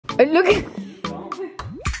Look.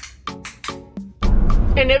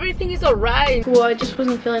 And everything is alright. Well, I just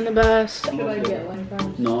wasn't feeling the best. Should I get one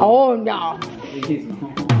from? No. Oh no. Please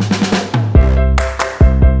no.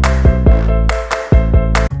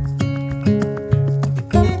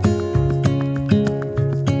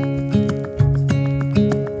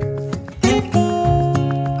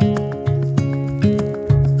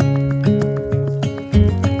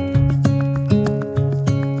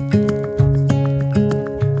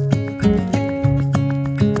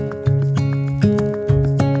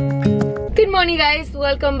 Morning guys,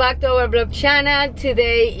 welcome back to our vlog channel.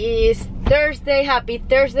 Today is Thursday. Happy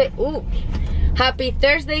Thursday. Ooh, happy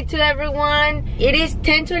Thursday to everyone. It is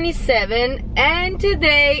 10:27 and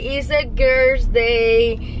today is a girls'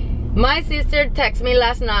 day. My sister texted me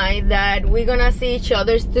last night that we're gonna see each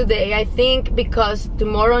other today. I think because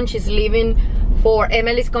tomorrow she's leaving for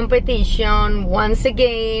Emily's competition once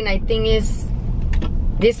again. I think it's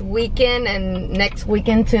this weekend and next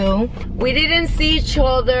weekend too. We didn't see each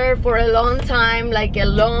other for a long time, like a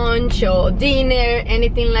lunch or dinner,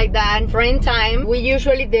 anything like that, friend time. We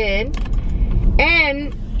usually did.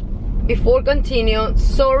 And before continue,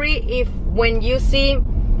 sorry if when you see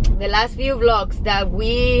the last few vlogs that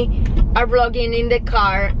we are vlogging in the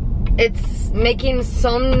car, it's making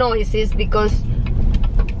some noises because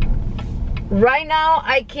right now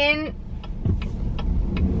I can't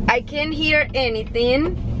hear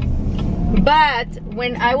anything. But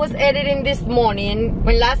when I was editing this morning,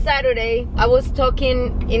 when last Saturday I was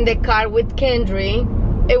talking in the car with Kendry,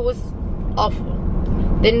 it was awful.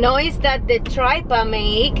 The noise that the tripod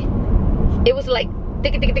make, it was like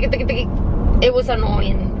tick tick tick tick tick. It was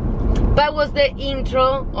annoying. But it was the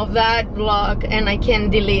intro of that vlog and I can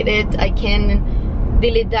delete it. I can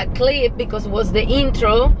delete that clip because it was the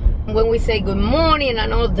intro when we say good morning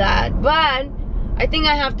and all that. But I think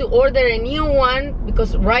I have to order a new one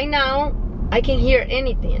because right now I can't hear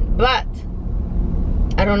anything. But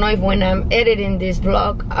I don't know if when I'm editing this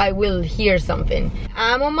vlog I will hear something.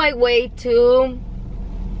 I'm on my way to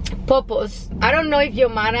Popo's. I don't know if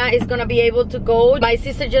Yomara is gonna be able to go. My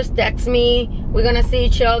sister just texted me, we're gonna see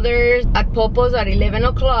each other at Popo's at 11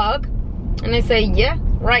 o'clock. And I say, yeah,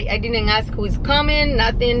 right. I didn't ask who is coming,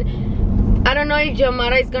 nothing. I don't know if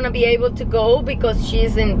Yomara is gonna be able to go because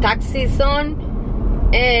she's in tax season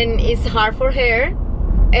and it's hard for her.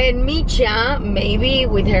 And Micha, maybe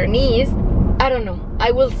with her niece, I don't know,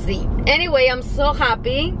 I will see. Anyway, I'm so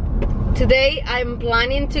happy. Today I'm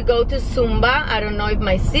planning to go to Zumba. I don't know if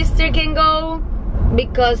my sister can go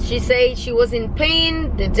because she said she was in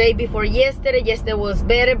pain the day before yesterday. Yesterday was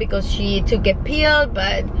better because she took a pill,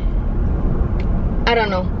 but I don't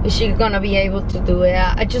know if she's gonna be able to do it.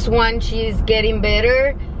 I just want she's getting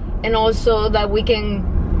better and also that we can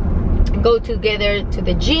go together to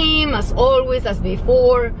the gym as always, as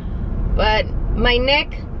before. But my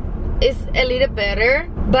neck is a little better,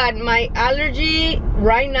 but my allergy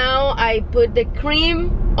right now, I put the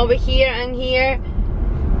cream over here and here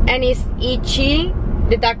and it's itchy.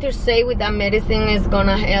 The doctors say with that medicine it's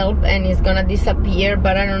gonna help and it's gonna disappear,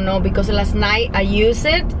 but I don't know because last night I used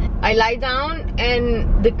it. I lie down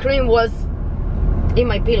and the cream was in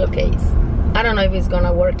my pillowcase. I don't know if it's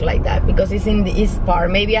gonna work like that because it's in the east part.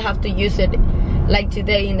 Maybe I have to use it like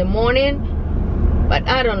today in the morning, but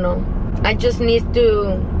I don't know. I just need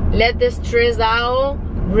to let the stress out,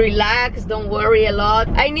 relax, don't worry a lot.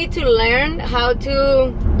 I need to learn how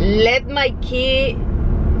to let my kid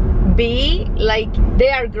be like they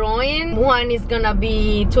are growing. One is gonna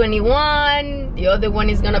be 21, the other one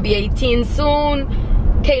is gonna be 18 soon.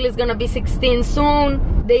 Keilly's gonna be 16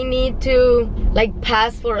 soon. They need to like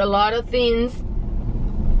pass for a lot of things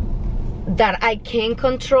that I can't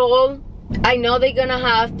control. I know they're gonna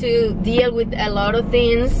have to deal with a lot of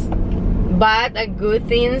things, bad and good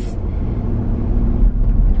things.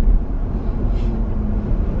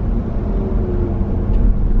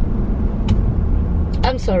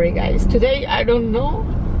 I'm sorry guys, today I don't know.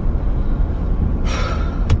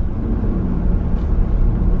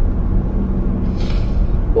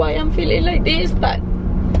 Why I'm feeling like this, but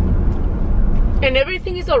and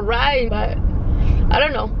everything is alright, but I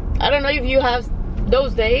don't know if you have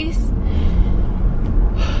those days.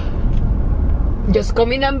 Just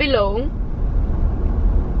comment down below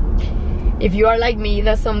if you are like me,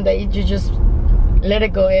 that some days you just let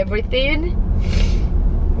it go everything.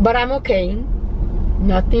 But I'm okay,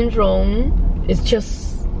 nothing's wrong. It's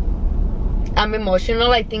just I'm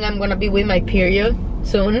emotional. I think I'm gonna be with my period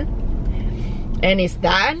soon and it's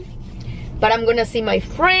that. But I'm gonna see my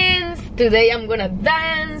friends today. I'm gonna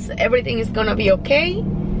dance. Everything is gonna be okay.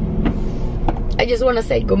 I just want to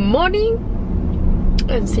say good morning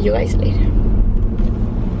and see you guys later.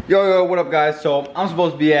 Yo, what up, guys? So I'm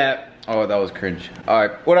supposed to be at, oh, that was cringe. All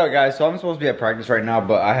right, what up, guys? So I'm supposed to be at practice right now,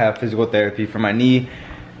 but I have physical therapy for my knee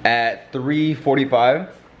at 3:45,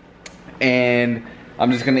 and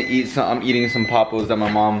I'm just gonna eat some. I'm eating some Papos that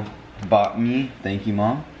my mom bought me. Thank you,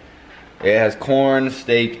 Mom. It has corn,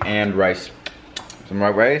 steak, and rice. Some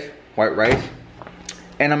white rice,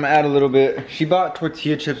 and I'm gonna add a little bit. She bought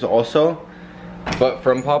tortilla chips also, but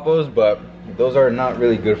from Papos, but those are not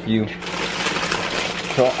really good for you.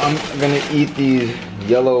 So I'm gonna eat these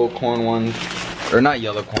yellow corn ones, or not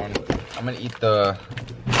yellow corn. I'm gonna eat the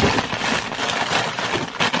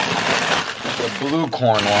blue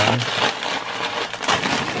corn ones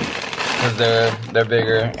because they're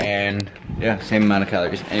bigger and yeah, same amount of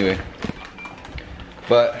calories. Anyway,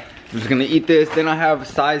 but I'm just gonna eat this. Then I have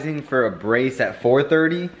sizing for a brace at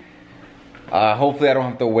 4:30. Hopefully I don't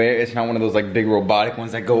have to wear it. It's not one of those like big robotic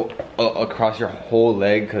ones that go across your whole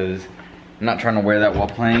leg, because I'm not trying to wear that while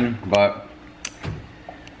playing. But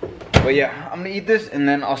yeah, I'm gonna eat this and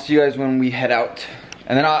then I'll see you guys when we head out.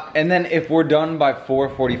 And then if we're done by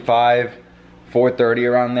 4:45, 4:30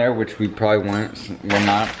 around there, which we probably weren't, we're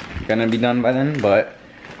not gonna be done by then, but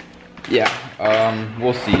yeah,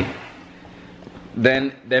 we'll see.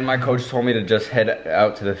 Then my coach told me to just head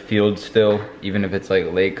out to the field still, even if it's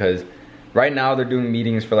like late, because right now they're doing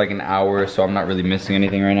meetings for like an hour, so I'm not really missing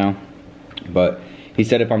anything right now. But he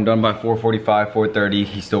said if I'm done by 4:45, 4:30,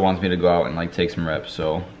 he still wants me to go out and like take some reps,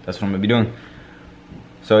 so that's what I'm gonna be doing.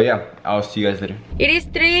 So yeah, I'll see you guys later. It is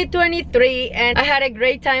 3:23 and I had a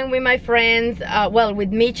great time with my friends. Well,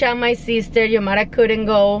 with Micha and my sister. Yomara couldn't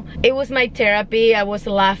go. It was my therapy. I was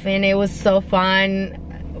laughing. It was so fun.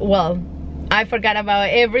 Well, I forgot about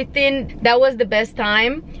everything. That was the best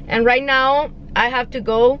time. And right now I have to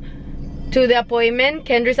go to the appointment,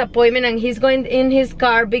 Kendry's appointment, and he's going in his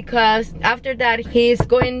car because after that he's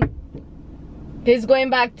going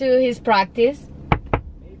back to his practice.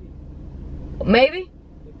 Maybe?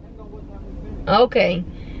 Okay.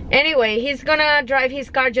 Anyway, he's gonna drive his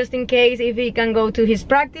car just in case if he can go to his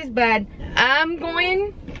practice, but I'm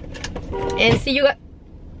going and see you guys.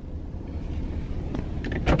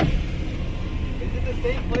 Is it the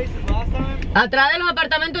same place as last time? Atrás de los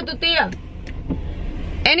apartamentos de tu tía.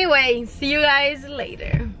 Anyway, see you guys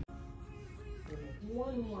later.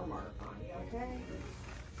 One more mark on you, okay?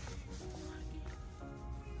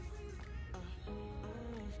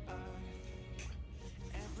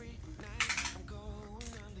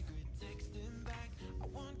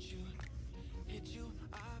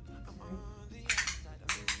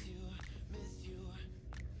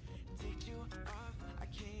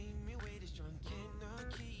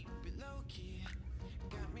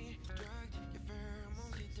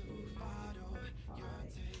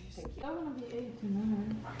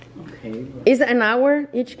 Okay. Is it an hour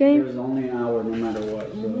each game? There's only an hour no matter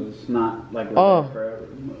what, so it's not like Oh. forever.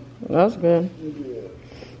 That's good.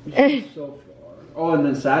 Yeah. So far. Oh, and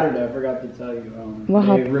then Saturday, I forgot to tell you. What they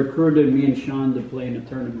happened? recruited me and Sean to play in a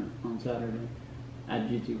tournament on Saturday at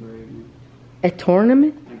GT Parade. A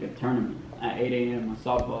tournament? Like a tournament at 8 a.m. A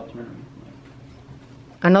softball tournament.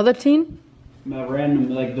 Another team? Random,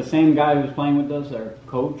 like the same guy who was playing with us, our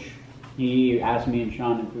coach. He asked me and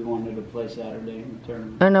Sean if we wanted to play Saturday in the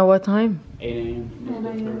tournament. I know what time. 8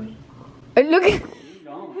 a.m. Look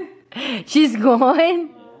at she's going.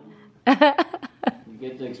 You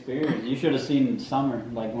get to experience. You should have seen summer,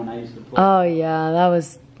 like when I used to play. Oh yeah, that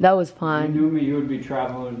was If you fun. knew me, you would be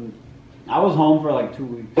traveling. I was home for like 2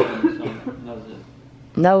 weeks in the summer. That was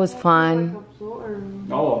it. That was fun.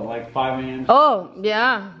 Oh, like 5 a.m. Oh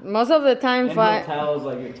yeah, most of the time In 5. hotels,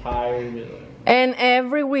 like you're tired. You're like, And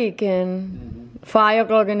every weekend, 5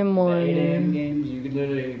 o'clock in the the 8 a.m. morning. games, you could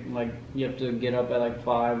literally, like, you have to get up at like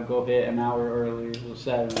 5, go hit an hour early, so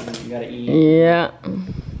 7, you gotta eat. Yeah.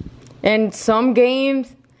 And some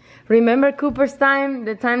games, remember Cooper's time?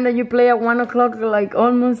 The time that you play at 1 o'clock, like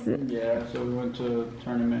almost? Yeah, so we went to a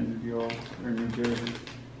tournament in New York, or New Jersey,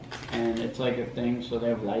 and it's like a thing, so they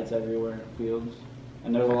have lights everywhere, fields,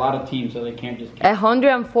 and there's a lot of teams, so they can't just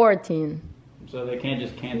 114. So they can't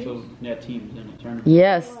just cancel their teams in a tournament.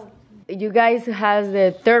 Yes. You guys has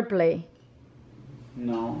the third play.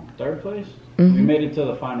 No, third place? Mhm. We made it to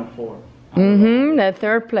the final 4. The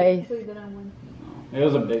third place. It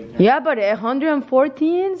was a big tournament. Yeah, but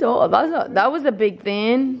 114? Oh, that was a big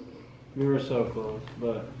thing. We were so close,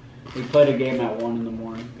 but we played a game at 1 in the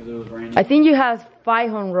morning because it was raining. I think you have 5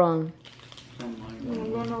 home runs. Something like I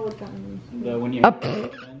that. don't know what that means. But when you Up.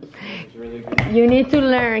 hit the fence, it's really good. You need to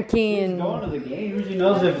learn, He's Keen. going to the game. Usually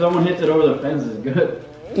knows if someone hits it over the fence is good.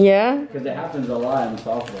 Yeah? Because it happens a lot in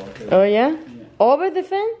softball. 'Cause, Oh, yeah? Over the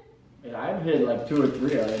fence? yeah, I've hit like 2 or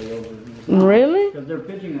 3 already over. Really? Because they're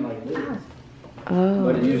pitching like this. Oh.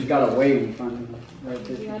 But you just gotta wait in front of them. Right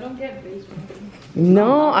there. Yeah, I don't get baseball.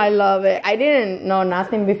 No, I love it. I didn't know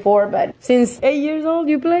nothing before, but since 8 years old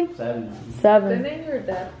you play? 7. 7. Didn't your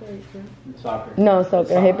dad play too? Soccer. No,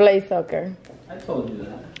 soccer. He plays soccer. I told you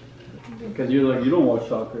that. Because you're like, you don't watch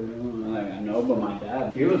soccer. I'm like, I know, but my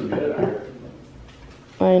dad, he was good at it.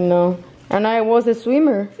 I know. And I was a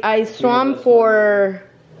swimmer. I swam for,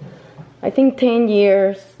 I think, 10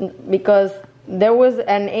 years because there was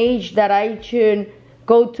an age that I should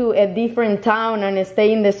go to a different town and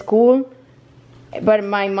stay in the school. But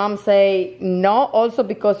my mom say no, also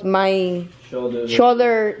because my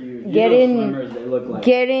shoulder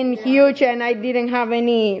getting huge, and I didn't have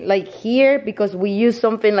any like here because we use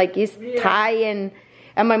something like it's tie, and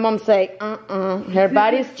my mom say her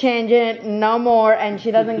body's changing, no more, and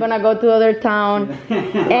she doesn't gonna go to other town.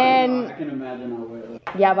 And I can imagine how well.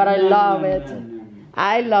 yeah, but I love it.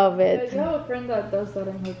 I love it. You have a friend that does that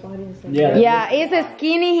on her body. Yeah, it's a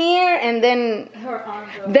skinny here, and then Her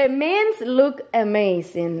arms are... the men's look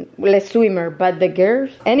amazing, the swimmer, but the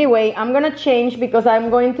girls. Anyway, I'm gonna change because I'm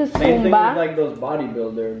going to Same thing with Zumba. like those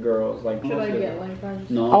bodybuilder girls. Like, Should I get like that?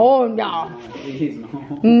 no. Oh no, Please,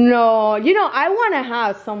 no. no! You know I wanna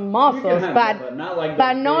have some muscles, but not like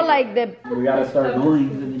but those not big like the. We gotta start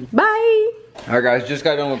going. Bye. All right, guys, just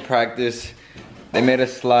got done with practice. They made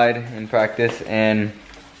us slide in practice, and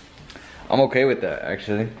I'm okay with that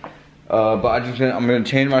actually. But I'm gonna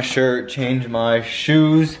change my shirt, change my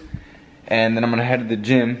shoes, and then I'm gonna head to the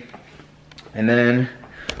gym, and then,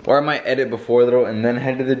 or I might edit before though, and then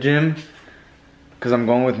head to the gym, cause I'm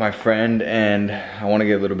going with my friend, and I want to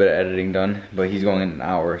get a little bit of editing done. But he's going in an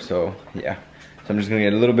hour, so yeah. So I'm just gonna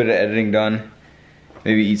get a little bit of editing done,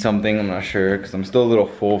 maybe eat something. I'm not sure, cause I'm still a little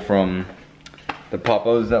full from the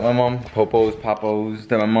popos that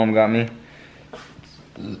my mom got me.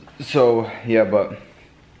 So yeah, but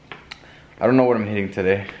I don't know what I'm hitting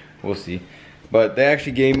today. We'll see. But they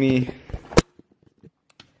actually gave me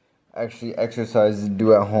exercises to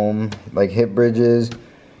do at home, like hip bridges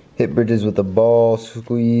with the ball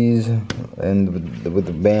squeeze, and with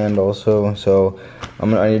the band also. So I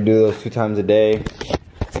need to do those 2 times a day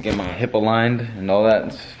to get my hip aligned and all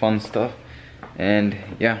that fun stuff. And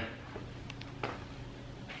yeah.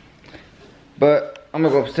 But I'm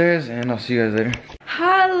gonna go upstairs and I'll see you guys later.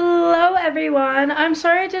 Hello everyone. I'm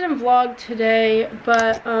sorry I didn't vlog today,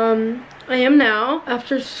 but I am now.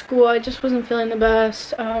 After school I just wasn't feeling the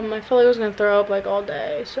best. I felt like I was gonna throw up like all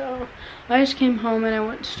day, so I just came home and I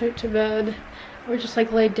went straight to bed, or just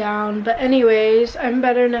like laid down. But anyways, I'm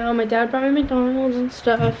better now. My dad brought me McDonald's and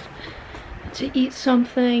stuff to eat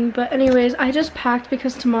something. But anyways, I just packed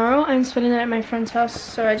because tomorrow I'm spending it at my friend's house,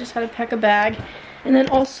 so I just had to pack a bag. And then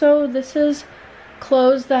also, this is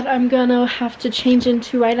clothes that I'm gonna have to change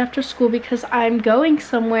into right after school because I'm going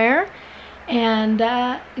somewhere and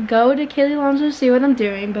go to Keilly to see what I'm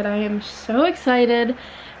doing. But I am so excited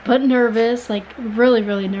but nervous, like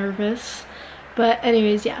really nervous. But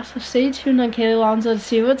anyways, yeah, so stay tuned on Keilly to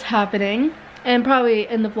see what's happening, and probably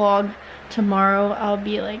in the vlog tomorrow I'll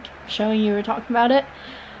be like showing you or talking about it.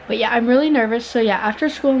 But yeah, I'm really nervous. So yeah, after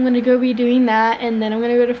school I'm gonna go be doing that, and then I'm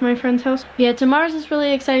gonna go to my friend's house. Yeah, tomorrow's this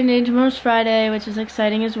really exciting day. Tomorrow's Friday, which is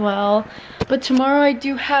exciting as well. But tomorrow I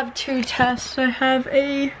do have 2 tests. I have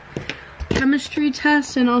a chemistry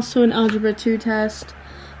test and also an algebra 2 test.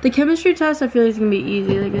 The chemistry test I feel like it's gonna be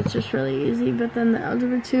easy, like it's just really easy. But then the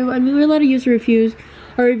algebra 2, I mean, we're allowed to use reviews,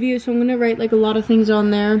 so I'm gonna write like a lot of things on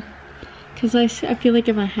there, because I feel like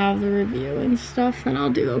if I have the review and stuff, then I'll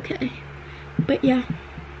do okay. But yeah,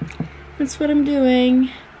 that's what I'm doing.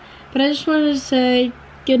 But I just wanted to say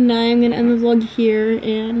good night. I'm gonna end the vlog here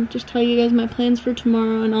and just tell you guys my plans for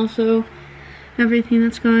tomorrow and also everything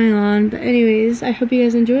that's going on. But anyways, I hope you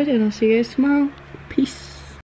guys enjoyed, and I'll see you guys tomorrow. Peace.